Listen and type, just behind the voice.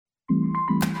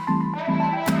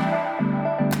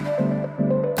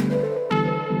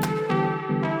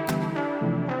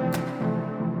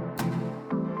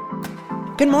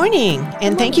Good morning,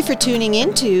 and thank you for tuning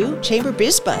in to Chamber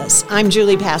Biz Buzz. I'm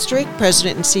Julie Pastrick,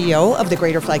 President and CEO of the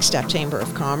Greater Flagstaff Chamber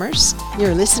of Commerce.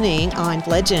 You're listening on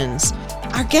Legends.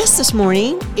 Our guest this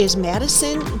morning is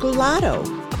Mattison Gulatto,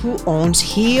 who owns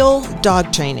Heel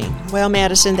Dog Training. Well,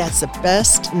 Mattison, that's the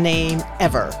best name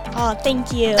ever. Oh,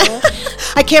 thank you.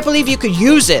 I can't believe you could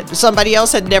use it. Somebody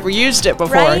else had never used it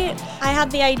before. Right? I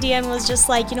had the idea and was just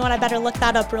like, you know what, I better look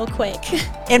that up real quick.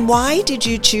 And why did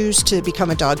you choose to become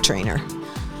a dog trainer?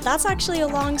 That's actually a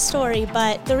long story,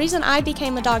 but the reason I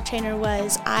became a dog trainer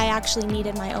was I actually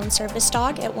needed my own service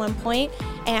dog at one point,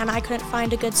 and I couldn't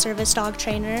find a good service dog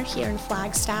trainer here in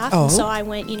Flagstaff. Oh. And so I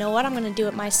went, you know what, I'm going to do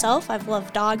it myself. I've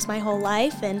loved dogs my whole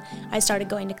life, and I started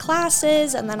going to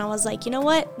classes, and then I was like, you know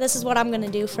what, this is what I'm going to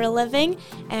do for a living.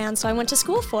 And so I went to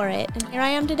school for it, and here I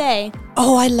am today.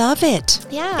 Oh, I love it.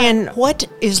 Yeah. And what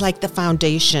is like the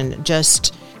foundation?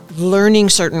 Just learning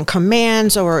certain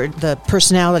commands or the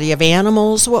personality of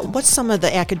animals? What's some of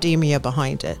the academia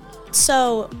behind it?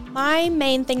 So my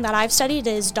main thing that I've studied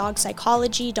is dog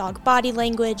psychology, dog body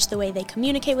language, the way they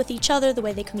communicate with each other, the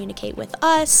way they communicate with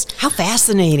us. How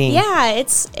fascinating. Yeah,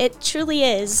 it truly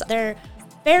is. They're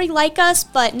very like us,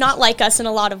 but not like us in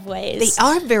a lot of ways. They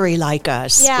are very like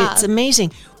us. Yeah. It's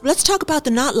amazing. Let's talk about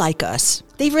the not like us.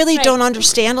 They really Right. don't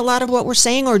understand a lot of what we're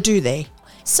saying, or do they?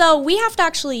 So we have to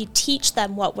actually teach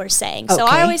them what we're saying. So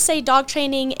Okay. I always say dog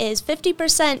training is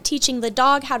 50% teaching the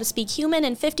dog how to speak human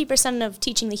and 50% of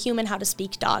teaching the human how to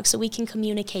speak dog, so we can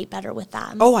communicate better with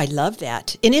them. Oh, I love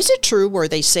that. And is it true where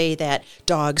they say that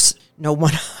dogs know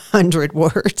 100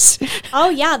 words? Oh,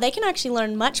 yeah, they can actually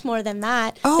learn much more than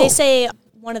that. Oh. They say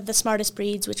one of the smartest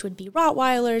breeds, which would be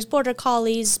Rottweilers, Border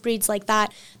Collies, breeds like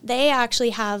that, they actually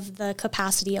have the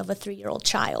capacity of a 3-year-old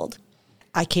child.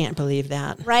 I can't believe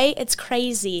that. Right? It's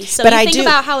crazy. So But you I think do-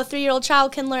 about how a 3-year-old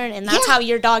child can learn, and that's Yeah. how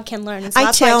your dog can learn. And so I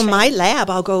that's why tell train- my lab,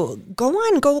 I'll go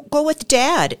on, go with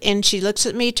Dad. And she looks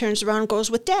at me, turns around, and goes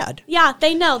with Dad. Yeah,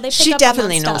 they know. They pick She up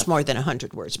definitely on that knows stuff. more than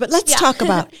 100 words. But let's Yeah. talk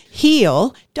about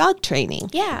Heel Dog Training.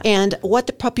 Yeah. And what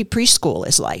the puppy preschool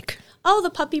is like. Oh,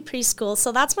 the puppy preschool.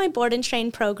 So that's my board and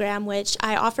train program, which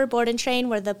I offer board and train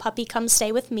where the puppy comes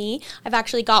stay with me. I've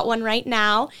actually got one right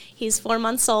now. He's 4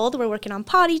 months old. We're working on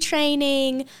potty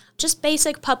training, just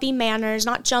basic puppy manners,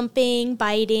 not jumping,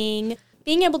 biting,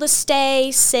 being able to stay,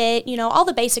 sit, all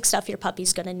the basic stuff your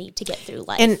puppy's going to need to get through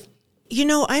life. And,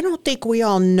 I don't think we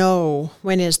all know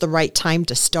when is the right time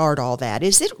to start all that.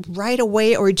 Is it right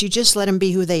away, or do you just let them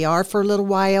be who they are for a little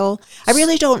while? I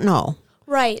really don't know.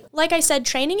 Right. Like I said,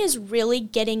 training is really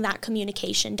getting that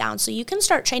communication down. So you can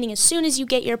start training as soon as you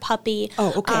get your puppy.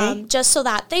 Oh, okay. Just so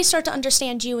that they start to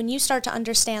understand you and you start to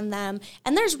understand them.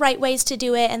 And there's right ways to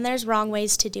do it and there's wrong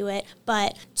ways to do it.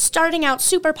 But starting out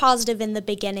super positive in the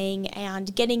beginning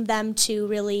and getting them to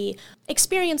really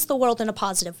experience the world in a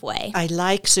positive way. I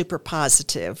like super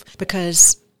positive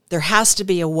because there has to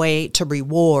be a way to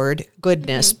reward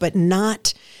goodness, but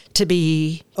not to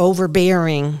be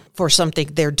overbearing for something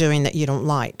they're doing that you don't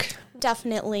like.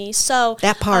 Definitely. So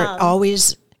That part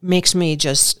always makes me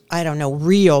just,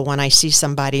 reel when I see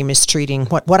somebody mistreating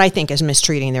what I think is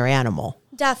mistreating their animal.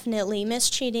 Definitely.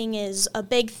 Mistreating is a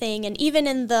big thing, and even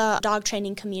in the dog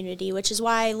training community, which is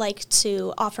why I like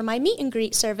to offer my meet and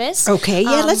greet service. Okay,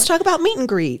 let's talk about meet and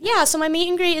greet. Yeah, so my meet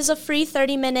and greet is a free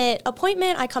 30-minute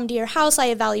appointment. I come to your house, I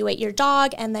evaluate your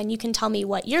dog, and then you can tell me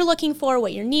what you're looking for,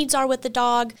 what your needs are with the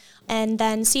dog, and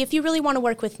then see if you really want to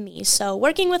work with me. So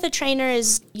working with a trainer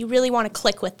is you really want to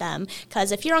click with them,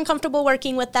 because if you're uncomfortable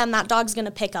working with them, that dog's going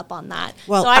to pick up on that.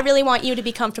 Well, so I really want you to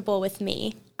be comfortable with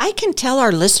me. I can tell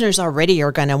our listeners already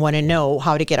are going to want to know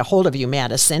how to get a hold of you,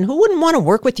 Mattison. Who wouldn't want to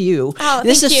work with you? Oh,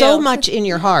 this thank is so you. much in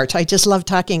your heart. I just love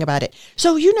talking about it.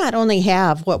 So you not only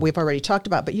have what we've already talked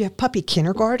about, but you have puppy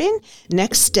kindergarten,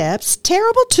 next steps,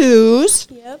 terrible twos.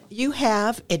 Yep. You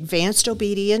have advanced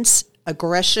obedience,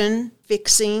 aggression,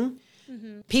 fixing.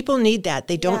 People need that.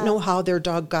 They don't Yeah. know how their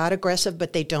dog got aggressive,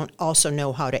 but they don't also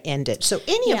know how to end it. So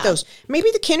any of Yeah. those, maybe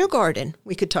the kindergarten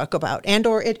we could talk about, and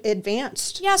or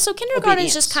advanced. Yeah, so kindergarten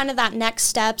Obedience. is just kind of that next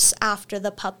steps after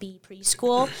the puppy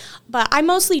preschool. But I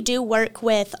mostly do work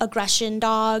with aggression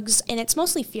dogs, and it's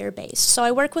mostly fear-based. So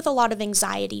I work with a lot of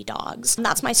anxiety dogs, and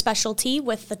that's my specialty.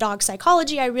 With the dog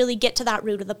psychology, I really get to that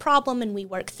root of the problem, and we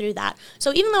work through that.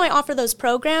 So even though I offer those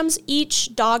programs,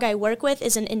 each dog I work with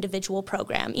is an individual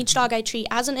program. Each dog I treat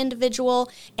as an individual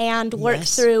and work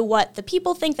Yes. through what the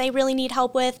people think they really need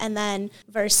help with, and then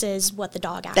versus what the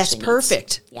dog actually That's needs.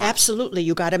 perfect. Yeah. Absolutely.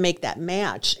 You got to make that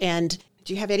match. And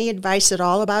do you have any advice at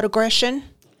all about aggression?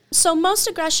 So most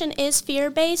aggression is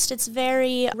fear-based. It's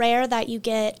very rare that you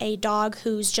get a dog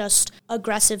who's just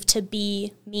aggressive to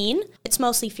be mean. It's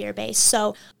mostly fear-based.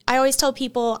 So I always tell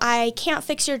people I can't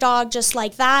fix your dog just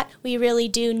like that. We really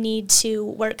do need to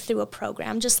work through a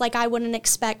program, just like I wouldn't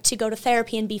expect to go to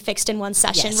therapy and be fixed in one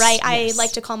session, right? Yes. I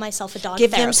like to call myself a dog Give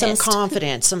therapist. them some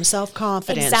confidence, some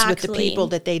self-confidence Exactly. with the people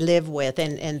that they live with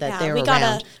and that they're around. We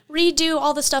gotta redo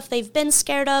all the stuff they've been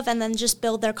scared of and then just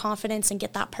build their confidence and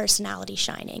get that personality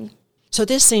shining. So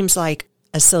this seems like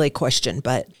a silly question,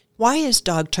 but why is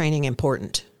dog training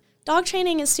important? Dog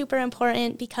training is super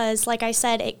important because, like I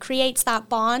said, it creates that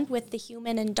bond with the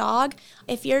human and dog.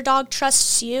 If your dog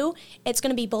trusts you, it's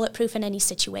going to be bulletproof in any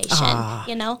situation,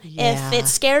 you know? Yeah. If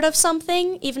it's scared of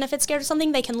something, even if it's scared of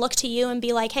something, they can look to you and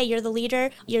be like, hey, you're the leader.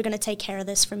 You're going to take care of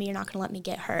this for me. You're not going to let me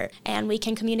get hurt. And we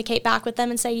can communicate back with them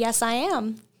and say, yes, I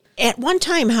am. At one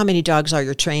time, how many dogs are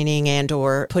you training and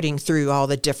or putting through all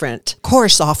the different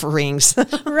course offerings?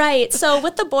 Right. So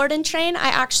with the board and train, I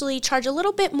actually charge a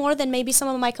little bit more than maybe some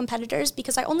of my competitors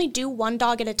because I only do one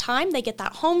dog at a time. They get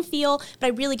that home feel, but I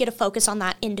really get to focus on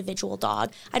that individual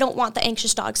dog. I don't want the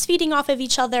anxious dogs feeding off of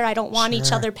each other. I don't want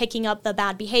each other picking up the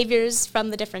bad behaviors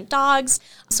from the different dogs.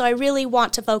 So I really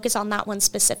want to focus on that one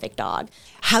specific dog.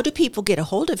 How do people get a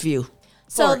hold of you?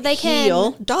 So they can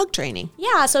Heal dog training.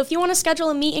 Yeah, so if you want to schedule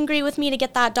a meet and greet with me to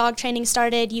get that dog training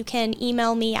started, you can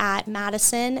email me at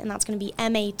Mattison, and that's going to be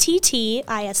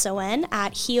Mattison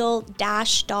at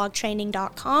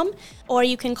heal-dogtraining.com, or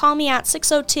you can call me at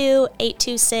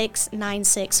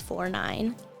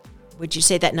 602-826-9649. Would you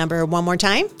say that number one more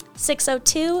time?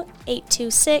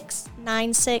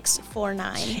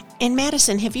 602-826-9649. And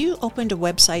Mattison, have you opened a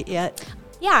website yet?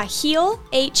 Yeah, Heel,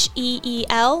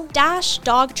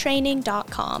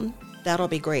 HEEL-dogtraining.com. That'll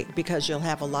be great because you'll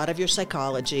have a lot of your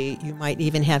psychology. You might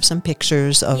even have some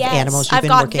pictures of animals you've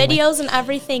been working with. I've got videos and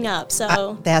everything up.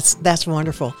 So that's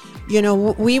wonderful. You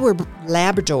know, we were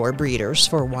Labrador breeders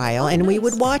for a while, and we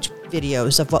would watch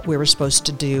videos of what we were supposed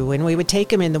to do, and we would take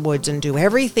them in the woods and do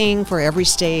everything for every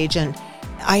stage. And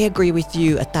I agree with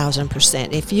you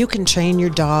 1,000%. If you can train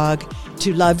your dog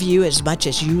to love you as much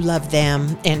as you love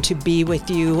them and to be with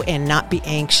you and not be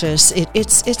anxious,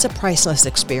 it's a priceless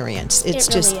experience. It's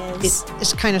really is.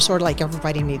 It's kind of sort of like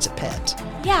everybody needs a pet.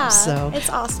 Yeah, so it's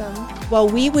awesome. Well,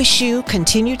 we wish you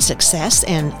continued success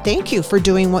and thank you for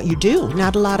doing what you do.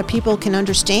 Not a lot of people can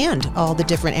understand all the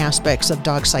different aspects of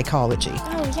dog psychology.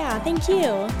 Oh, yeah, thank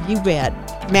you. You bet.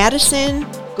 Mattison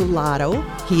Gulatto,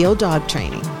 Heel Dog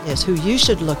Training, is who you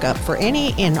should look up for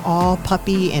any and all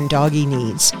puppy and doggy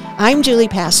needs. I'm Julie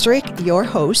Pastrick, your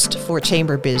host for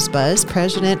Chamber Biz Buzz,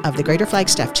 president of the Greater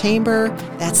Flagstaff Chamber.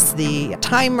 That's the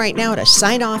time right now to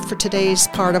sign off for today's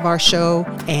part of our show,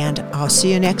 and I'll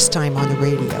see you next time on the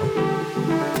radio.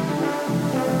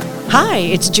 Hi,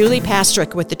 it's Julie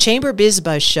Pastrick with the Chamber Biz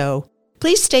Buzz Show.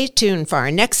 Please stay tuned for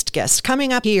our next guest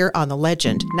coming up here on The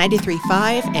Legend,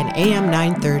 93.5 and AM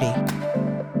 930.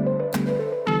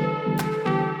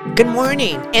 Good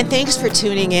morning, and thanks for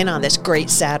tuning in on this great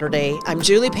Saturday. I'm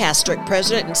Julie Pastrick,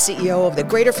 President and CEO of the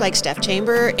Greater Flagstaff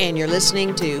Chamber, and you're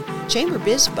listening to Chamber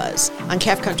Biz Buzz on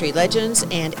Calf Country Legends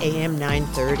and AM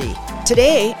 930.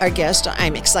 Today, our guest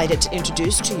I'm excited to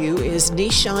introduce to you is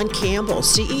Nishan Campbell,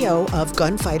 CEO of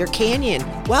Gunfighter Canyon.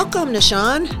 Welcome,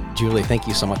 Nishan. Julie, thank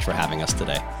you so much for having us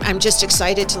today. I'm just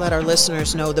excited to let our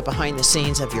listeners know the behind the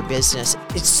scenes of your business.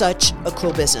 It's such a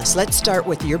cool business. Let's start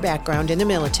with your background in the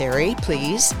military,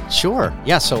 please. Sure.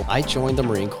 Yeah, so I joined the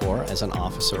Marine Corps as an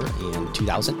officer in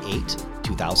 2008,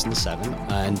 2007,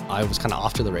 and I was kind of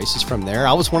off to the races from there.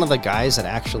 I was one of the guys that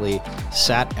actually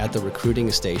sat at the recruiting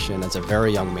station as a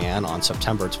very young man on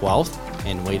September 12th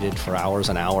and waited for hours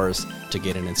and hours to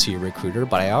get in and see a recruiter,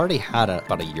 but I already had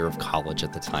about a year of college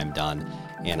at the time done.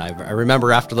 And I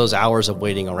remember after those hours of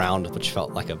waiting around, which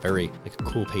felt like a very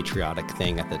cool patriotic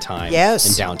thing at the time in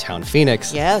downtown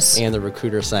Phoenix. Yes. And the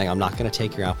recruiter saying, I'm not going to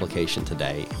take your application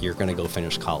today. You're going to go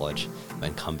finish college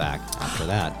and come back after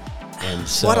that. And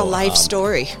so, what a life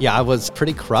story. Yeah, I was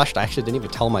pretty crushed. I actually didn't even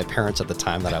tell my parents at the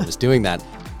time that I was doing that.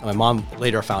 My mom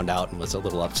later found out and was a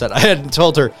little upset. I hadn't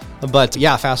told her. But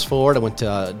yeah, fast forward, I went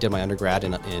to did my undergrad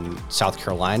in South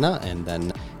Carolina and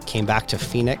then came back to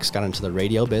Phoenix, got into the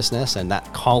radio business, and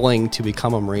that calling to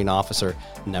become a Marine officer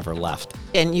never left.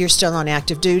 And you're still on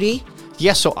active duty?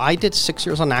 Yeah, so I did 6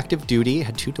 years on active duty,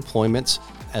 had 2 deployments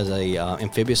as a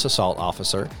amphibious assault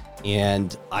officer,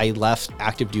 and I left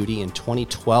active duty in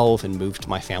 2012 and moved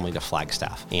my family to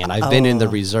Flagstaff. And I've been in the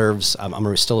reserves.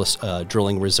 I'm still a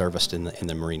drilling reservist in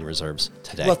the Marine Reserves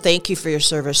today. Well, thank you for your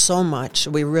service so much.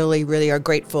 We really, really are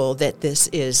grateful that this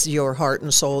is your heart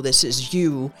and soul. This is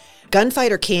you.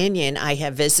 Gunfighter Canyon, I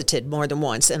have visited more than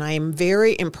once, and I am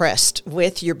very impressed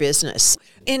with your business.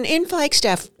 And in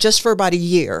Flagstaff, just for about a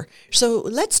year. So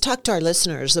let's talk to our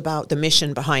listeners about the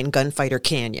mission behind Gunfighter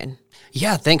Canyon.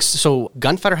 Yeah, thanks. So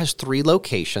Gunfighter has 3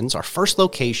 locations. Our first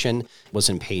location was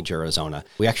in Page, Arizona.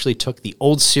 We actually took the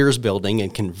old Sears building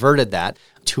and converted that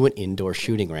to an indoor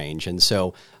shooting range. And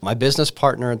so my business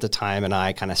partner at the time and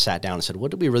I kind of sat down and said,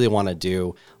 what do we really want to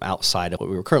do outside of what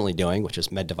we were currently doing, which is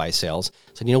med device sales?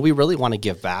 So, we really want to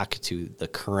give back to the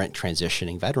current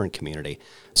transitioning veteran community.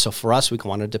 So for us, we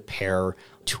wanted to pair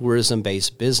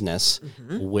tourism-based business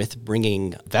with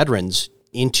bringing veterans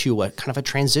into a kind of a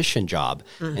transition job.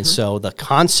 And so the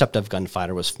concept of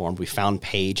Gunfighter was formed. We found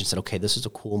Page and said, okay, this is a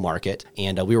cool market.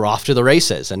 And we were off to the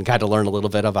races and got to learn a little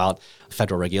bit about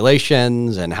federal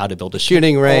regulations and how to build a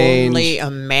shooting range. Only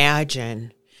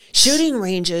imagine. Shooting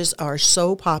ranges are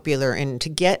so popular, and to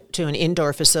get to an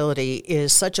indoor facility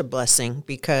is such a blessing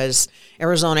because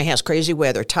Arizona has crazy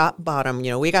weather, top, bottom.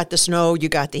 We got the snow, you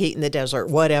got the heat in the desert,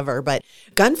 whatever. But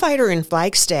Gunfighter in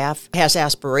Flagstaff has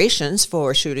aspirations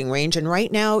for a shooting range, and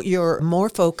right now you're more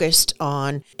focused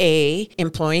on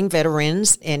employing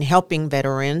veterans and helping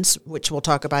veterans, which we'll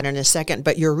talk about in a second,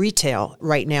 but your retail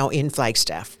right now in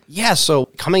Flagstaff. Yeah, so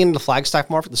coming into the Flagstaff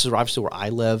market, this is obviously where I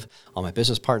live, all my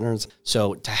business partners.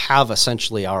 So to have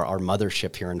essentially our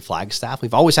mothership here in Flagstaff,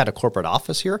 we've always had a corporate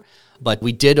office here, but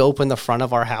we did open the front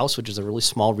of our house, which is a really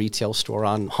small retail store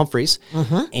on Humphreys.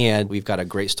 And we've got a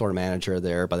great store manager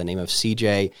there by the name of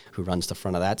CJ, who runs the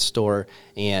front of that store.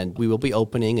 And we will be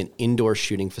opening an indoor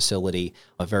shooting facility,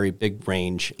 a very big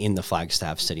range in the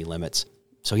Flagstaff city limits.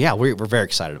 So yeah, we're very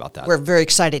excited about that. We're very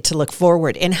excited to look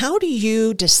forward. And how do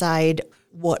you decide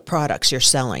what products you're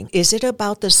selling? Is it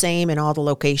about the same in all the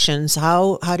locations?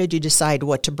 How did you decide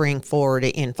what to bring forward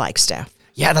in Flagstaff?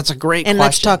 Yeah, that's a great question. And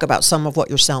let's talk about some of what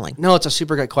you're selling. No, it's a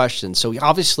super good question. So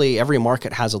obviously every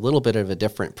market has a little bit of a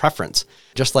different preference.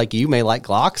 Just like you may like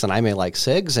Glocks and I may like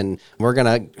SIGs, and we're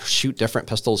going to shoot different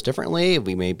pistols differently.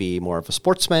 We may be more of a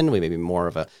sportsman. We may be more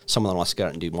of someone that wants to go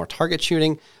out and do more target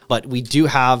shooting. But we do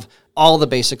have all the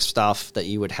basic stuff that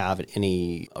you would have at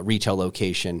any retail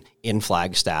location in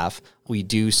Flagstaff. We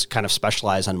do kind of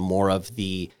specialize on more of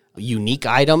the unique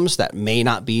items that may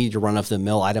not be your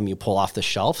run-of-the-mill item you pull off the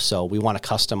shelf. So we want to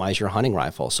customize your hunting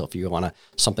rifle. So if you want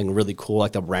something really cool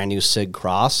like the brand new SIG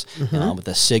Cross with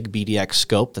a SIG BDX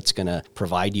scope that's going to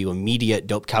provide you immediate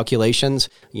dope calculations.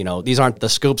 These aren't the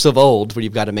scopes of old where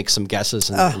you've got to make some guesses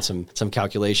and some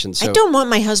calculations. So I don't want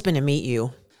my husband to meet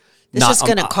you. This is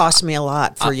going to cost me a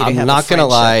lot for you to have I'm not going to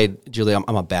lie, Julie,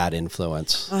 I'm a bad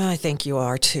influence. I think you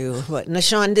are too. But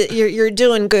Nishan, you're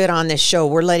doing good on this show.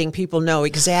 We're letting people know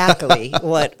exactly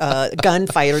what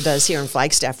Gunfighter does here in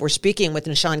Flagstaff. We're speaking with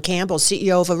Nishan Campbell,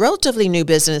 CEO of a relatively new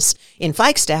business in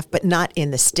Flagstaff, but not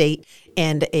in the state,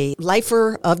 and a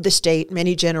lifer of the state.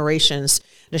 Many generations,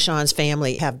 Nishan's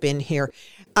family have been here.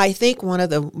 I think one of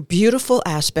the beautiful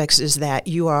aspects is that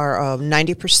you are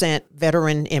 90%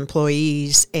 veteran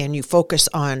employees and you focus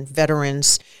on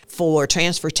veterans for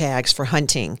transfer tags for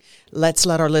hunting. Let's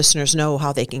let our listeners know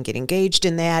how they can get engaged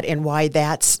in that and why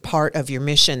that's part of your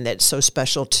mission that's so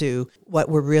special to what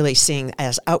we're really seeing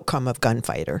as outcome of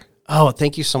Gunfighter. Oh,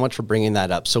 thank you so much for bringing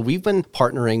that up. So we've been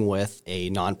partnering with a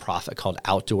nonprofit called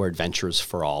Outdoor Adventures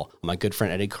for All. My good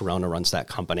friend Eddie Corona runs that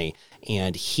company,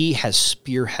 and he has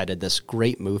spearheaded this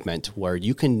great movement where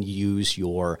you can use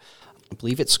I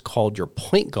believe it's called your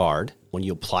point guard when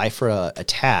you apply for a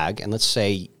tag. And let's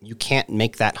say you can't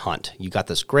make that hunt. You got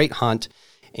this great hunt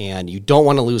and you don't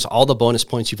want to lose all the bonus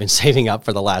points you've been saving up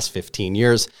for the last 15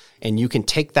 years. And you can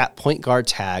take that point guard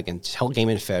tag and tell Game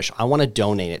and Fish, I want to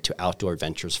donate it to Outdoor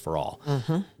Adventures for All.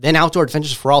 Then Outdoor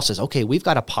Adventures for All says, okay, we've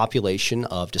got a population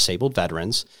of disabled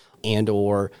veterans and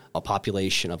or a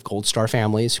population of Gold Star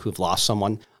families who've lost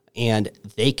someone, and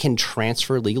they can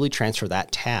legally transfer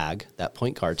that tag, that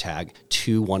point guard tag,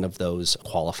 to one of those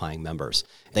qualifying members.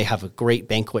 They have a great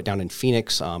banquet down in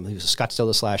Phoenix. He was in Scottsdale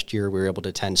this last year. We were able to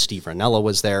attend. Steve Ranella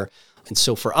was there. And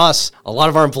so for us, a lot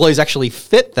of our employees actually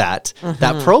fit that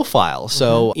profile.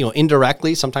 So,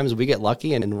 indirectly, sometimes we get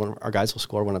lucky and our guys will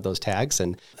score one of those tags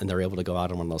and they're able to go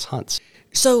out on one of those hunts.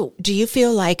 So do you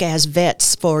feel like as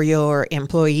vets for your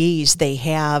employees, they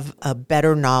have a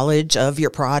better knowledge of your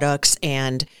products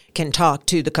and can talk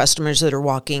to the customers that are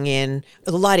walking in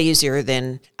a lot easier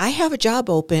than I have a job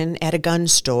open at a gun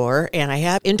store and I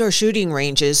have indoor shooting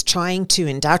ranges trying to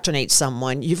indoctrinate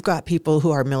someone? You've got people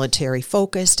who are military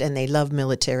focused and they love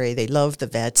military, they love the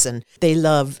vets, and they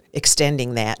love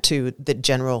extending that to the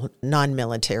general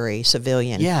non-military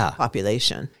civilian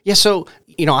population. Yeah, so,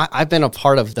 I've been a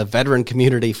part of the veteran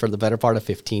community for the better part of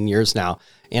 15 years now.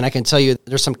 And I can tell you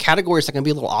there's some categories that can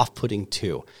be a little off-putting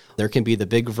too. There can be the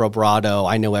big vibrato.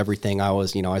 I know everything.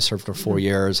 I served for 4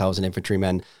 years. I was an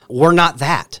infantryman. We're not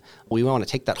that. We want to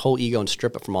take that whole ego and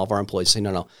strip it from all of our employees and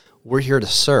say, no, we're here to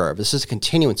serve. This is a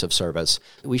continuance of service.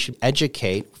 We should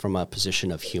educate from a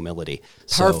position of humility.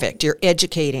 Perfect. You're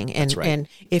educating. And, that's right. And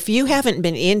if you haven't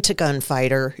been into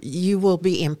Gunfighter, you will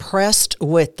be impressed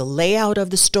with the layout of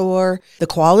the store, the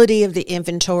quality of the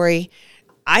inventory.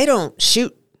 I don't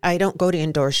go to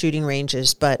indoor shooting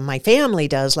ranges, but my family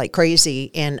does like crazy.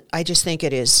 And I just think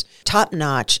it is top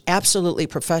notch, absolutely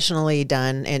professionally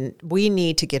done. And we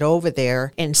need to get over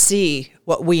there and see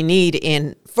what we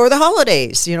need for the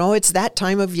holidays. It's that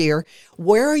time of year.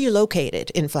 Where are you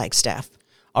located in Flagstaff?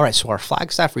 All right. So our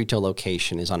Flagstaff retail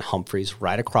location is on Humphreys,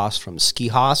 right across from Ski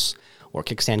Haas or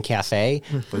Kickstand Cafe.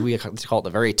 Mm-hmm. We call it the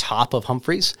very top of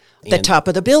Humphreys. The top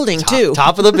of the building, too.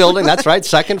 Top of the building, that's right,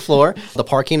 second floor. The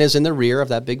parking is in the rear of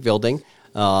that big building.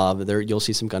 There you'll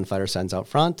see some Gunfighter signs out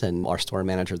front, and our store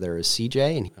manager there is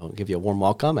CJ, and he'll give you a warm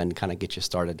welcome and kind of get you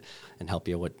started and help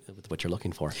you with what you're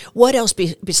looking for. What else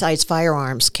besides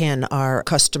firearms can our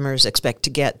customers expect to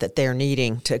get that they're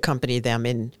needing to accompany them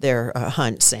in their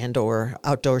hunts and or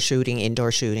outdoor shooting,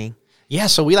 indoor shooting? Yeah,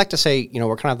 so we like to say,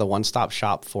 we're kind of the one-stop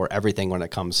shop for everything when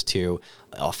it comes to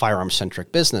a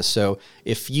firearms-centric business. So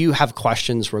if you have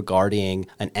questions regarding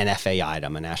an NFA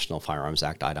item, a National Firearms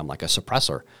Act item, like a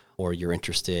suppressor, or you're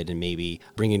interested in maybe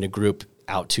bringing a group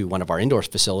out to one of our indoor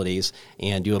facilities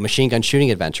and do a machine gun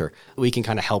shooting adventure, we can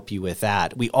kind of help you with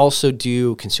that. We also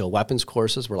do concealed weapons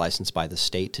courses. We're licensed by the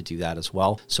state to do that as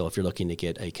well. So if you're looking to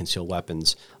get a concealed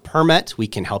weapons permit, we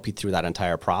can help you through that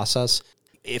entire process.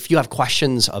 If you have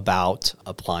questions about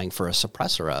applying for a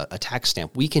suppressor, a tax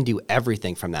stamp, we can do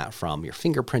everything from that, from your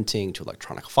fingerprinting to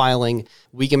electronic filing.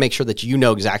 We can make sure that you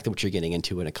know exactly what you're getting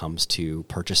into when it comes to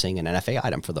purchasing an NFA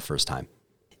item for the first time.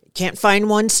 Can't find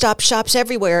one-stop shops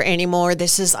everywhere anymore.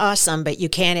 This is awesome, but you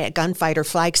can at Gunfighter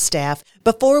Flagstaff.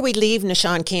 Before we leave,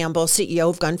 Nishan Campbell, CEO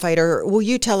of Gunfighter, will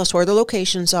you tell us where the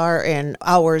locations are and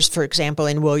hours, for example,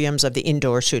 in Williams of the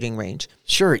indoor shooting range?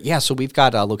 Sure. Yeah. So we've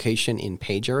got a location in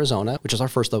Page, Arizona, which is our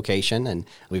first location. And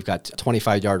we've got a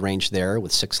 25-yard range there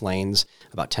with 6 lanes,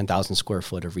 about 10,000 square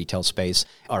foot of retail space.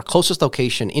 Our closest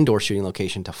location, indoor shooting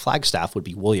location to Flagstaff would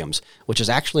be Williams, which is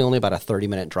actually only about a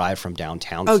 30-minute drive from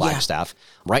downtown Flagstaff,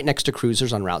 right next to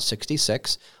Cruisers on Route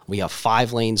 66. We have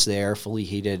 5 lanes there, fully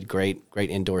heated, great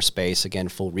indoor space, again,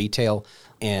 full retail.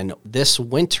 And this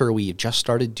winter, we just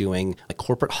started doing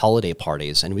corporate holiday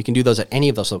parties, and we can do those at any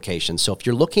of those locations. So if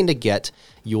you're looking to get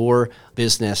your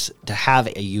business to have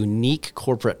a unique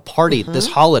corporate party this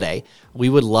holiday, we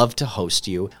would love to host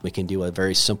you. We can do a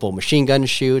very simple machine gun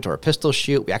shoot or a pistol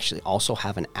shoot. We actually also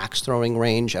have an axe throwing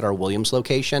range at our Williams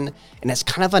location, and it's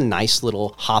kind of a nice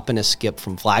little hop and a skip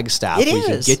from Flagstaff. You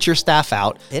can get your staff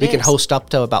out. We can host up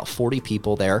to about 40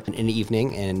 people there in the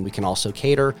evening, and we can also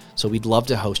cater. So we'd love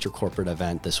to host your corporate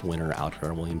event this winter out at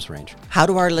our Williams range. How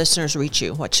do our listeners reach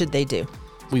you? What should they do?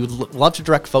 We would love to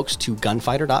direct folks to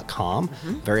gunfighter.com.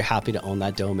 Very happy to own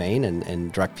that domain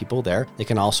and direct people there. They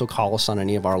can also call us on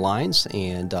any of our lines,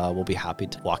 and we'll be happy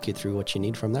to walk you through what you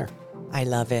need from there. I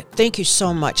love it. Thank you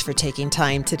so much for taking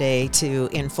time today to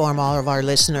inform all of our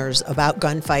listeners about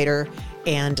Gunfighter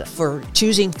and for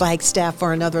choosing Flagstaff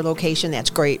for another location. That's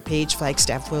great. Page,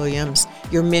 Flagstaff, Williams.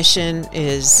 Your mission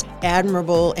is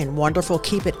admirable and wonderful.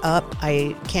 Keep it up.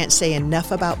 I can't say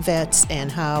enough about vets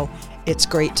and how it's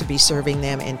great to be serving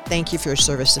them, and thank you for your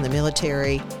service in the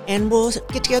military, and we'll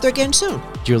get together again soon.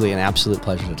 Julie, an absolute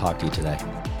pleasure to talk to you today.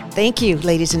 Thank you,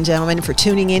 ladies and gentlemen, for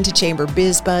tuning in to Chamber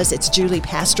Biz Buzz. It's Julie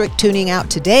Pastrick tuning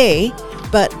out today,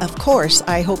 but of course,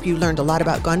 I hope you learned a lot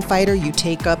about Gunfighter. You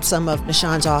take up some of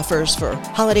Nishan's offers for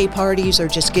holiday parties or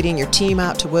just getting your team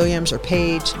out to Williams or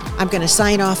Page. I'm going to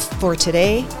sign off for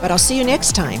today, but I'll see you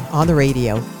next time on the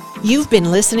radio. You've been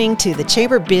listening to the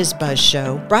Chamber Biz Buzz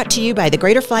Show, brought to you by the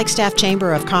Greater Flagstaff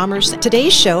Chamber of Commerce.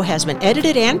 Today's show has been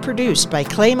edited and produced by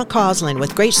Clay McCausland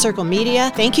with Great Circle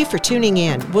Media. Thank you for tuning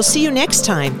in. We'll see you next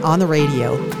time on the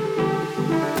radio.